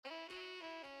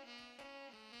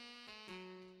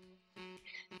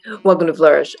Welcome to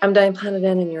Flourish. I'm Diane Planet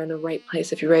N, and you're in the right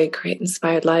place if you're ready to create an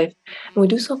inspired life. And we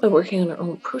do so by working on our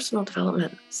own personal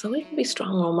development so we can be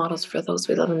strong role models for those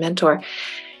we love and mentor,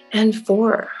 and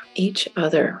for each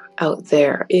other out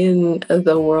there in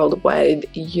the worldwide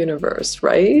universe,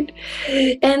 right?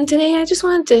 And today I just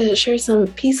wanted to share some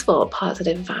peaceful,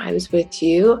 positive vibes with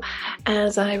you.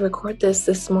 As I record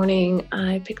this morning,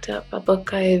 I picked up a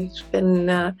book I've been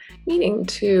meaning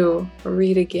to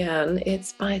read again.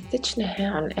 It's by Thich Nhat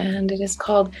Hanh, and it is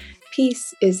called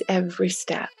Peace is Every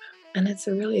Step. And it's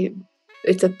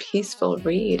a peaceful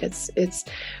read. It's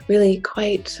really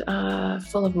quite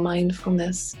full of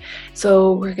mindfulness.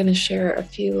 So we're going to share a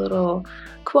few little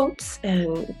quotes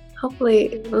and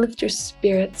hopefully lift your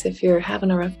spirits if you're having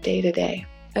a rough day today.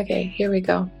 Okay, here we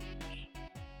go.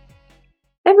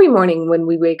 Every morning when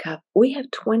we wake up, we have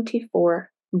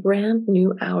 24 brand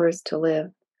new hours to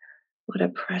live. What a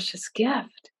precious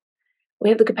gift. We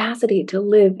have the capacity to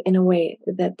live in a way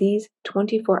that these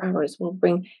 24 hours will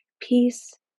bring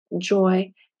peace,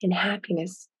 joy, and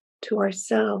happiness to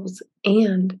ourselves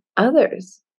and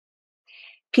others.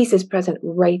 Peace is present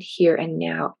right here and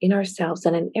now in ourselves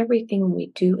and in everything we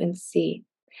do and see.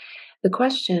 The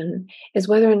question is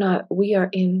whether or not we are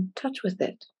in touch with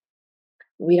it.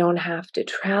 We don't have to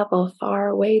travel far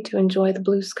away to enjoy the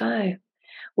blue sky.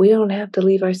 We don't have to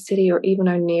leave our city or even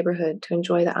our neighborhood to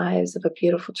enjoy the eyes of a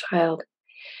beautiful child.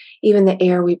 Even the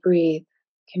air we breathe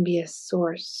can be a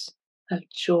source of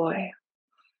joy.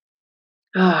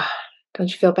 Don't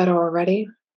you feel better already?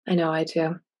 I know I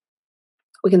do.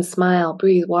 We can smile,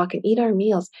 breathe, walk, and eat our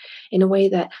meals in a way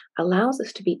that allows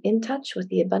us to be in touch with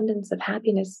the abundance of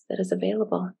happiness that is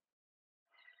available.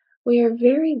 We are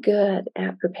very good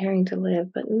at preparing to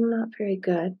live, but not very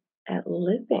good at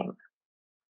living.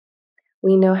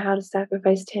 We know how to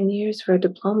sacrifice 10 years for a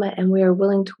diploma, and we are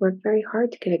willing to work very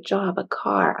hard to get a job, a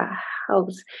car, a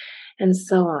house, and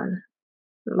so on.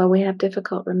 But we have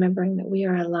difficult remembering that we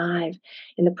are alive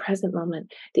in the present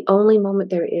moment, the only moment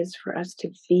there is for us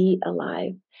to be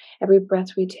alive. Every breath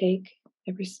we take,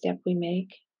 every step we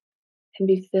make can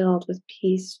be filled with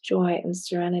peace, joy, and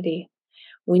serenity.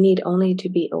 We need only to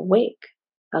be awake,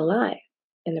 alive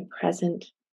in the present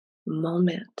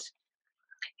moment.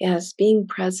 Yes, being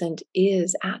present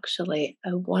is actually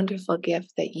a wonderful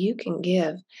gift that you can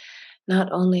give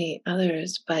not only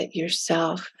others, but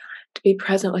yourself. To be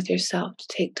present with yourself, to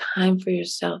take time for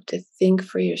yourself, to think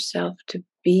for yourself, to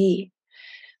be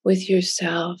with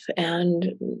yourself, and,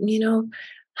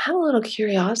 have a little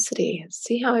curiosity.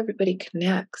 See how everybody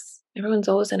connects. Everyone's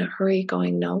always in a hurry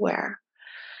going nowhere.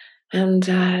 And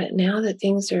now that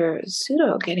things are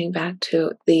pseudo getting back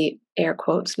to the air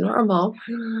quotes normal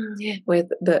with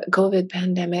the COVID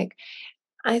pandemic,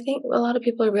 I think a lot of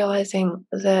people are realizing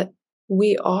that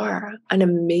we are an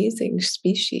amazing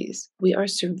species. We are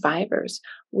survivors.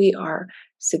 We are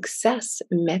success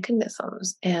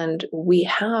mechanisms, and we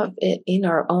have it in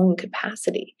our own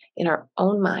capacity, in our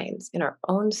own minds, in our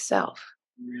own self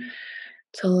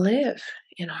to live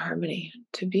in harmony,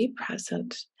 to be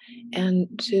present, and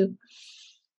to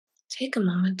take a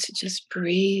moment to just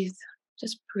breathe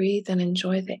and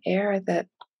enjoy the air that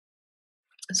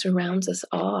surrounds us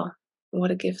all.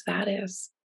 What a gift that is.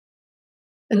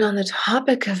 And on the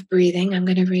topic of breathing, I'm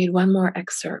going to read one more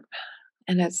excerpt.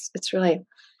 And it's really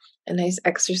a nice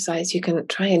exercise you can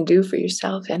try and do for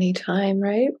yourself anytime,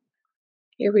 right?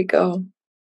 Here we go.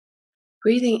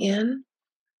 Breathing in,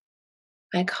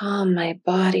 I calm my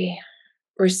body.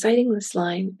 Reciting this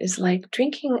line is like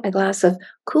drinking a glass of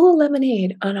cool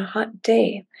lemonade on a hot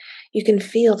day. You can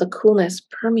feel the coolness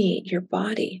permeate your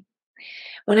body.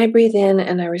 When I breathe in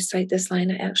and I recite this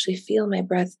line, I actually feel my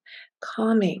breath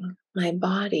calming my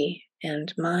body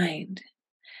and mind.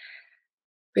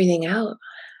 Breathing out,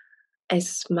 I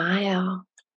smile.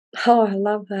 Oh, I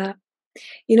love that.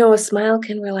 A smile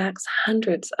can relax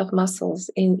hundreds of muscles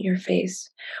in your face.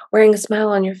 Wearing a smile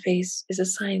on your face is a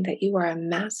sign that you are a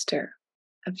master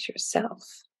of yourself.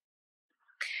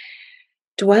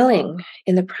 Dwelling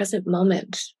in the present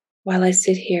moment while I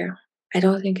sit here, I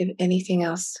don't think of anything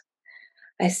else.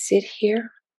 I sit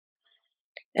here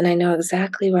and I know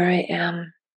exactly where I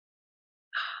am,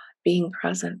 being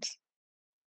present.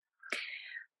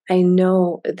 I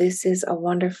know this is a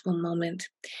wonderful moment.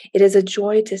 It is a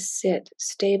joy to sit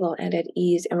stable and at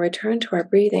ease and return to our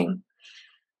breathing,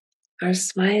 our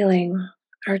smiling,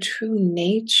 our true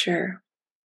nature.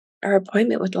 Our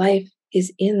appointment with life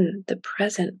is in the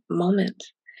present moment.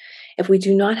 If we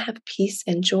do not have peace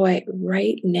and joy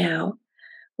right now,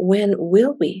 when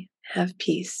will we have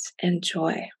peace and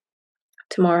joy?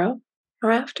 Tomorrow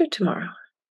or after tomorrow?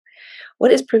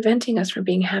 What is preventing us from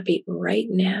being happy right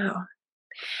now?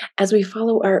 As we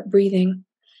follow our breathing,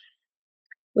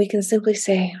 we can simply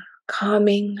say,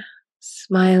 calming,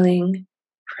 smiling,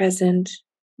 present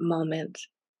moment,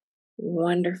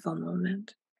 wonderful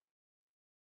moment.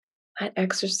 That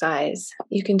exercise,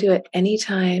 you can do it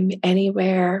anytime,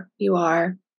 anywhere you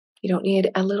are. You don't need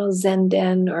a little Zen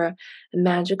den or a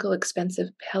magical expensive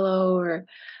pillow or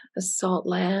a salt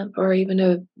lamp or even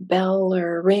a bell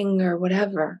or a ring or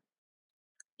whatever.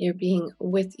 You're being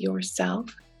with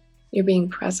yourself. You're being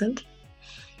present.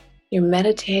 You're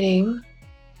meditating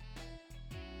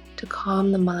to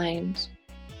calm the mind,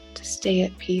 to stay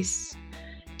at peace,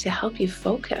 to help you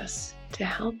focus, to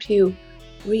help you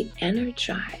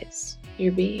re-energize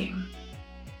your being.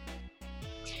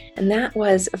 And that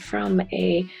was from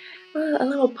a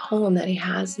little poem that he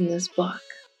has in this book.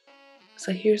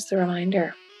 So here's the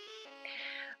reminder.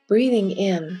 Breathing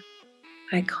in,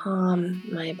 I calm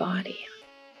my body.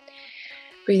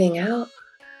 Breathing out,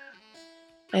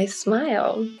 I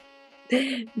smile.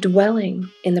 Dwelling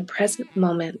in the present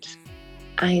moment,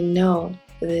 I know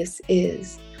this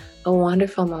is a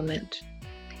wonderful moment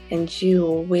and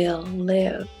you will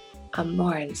live a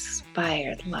more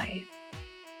inspired life.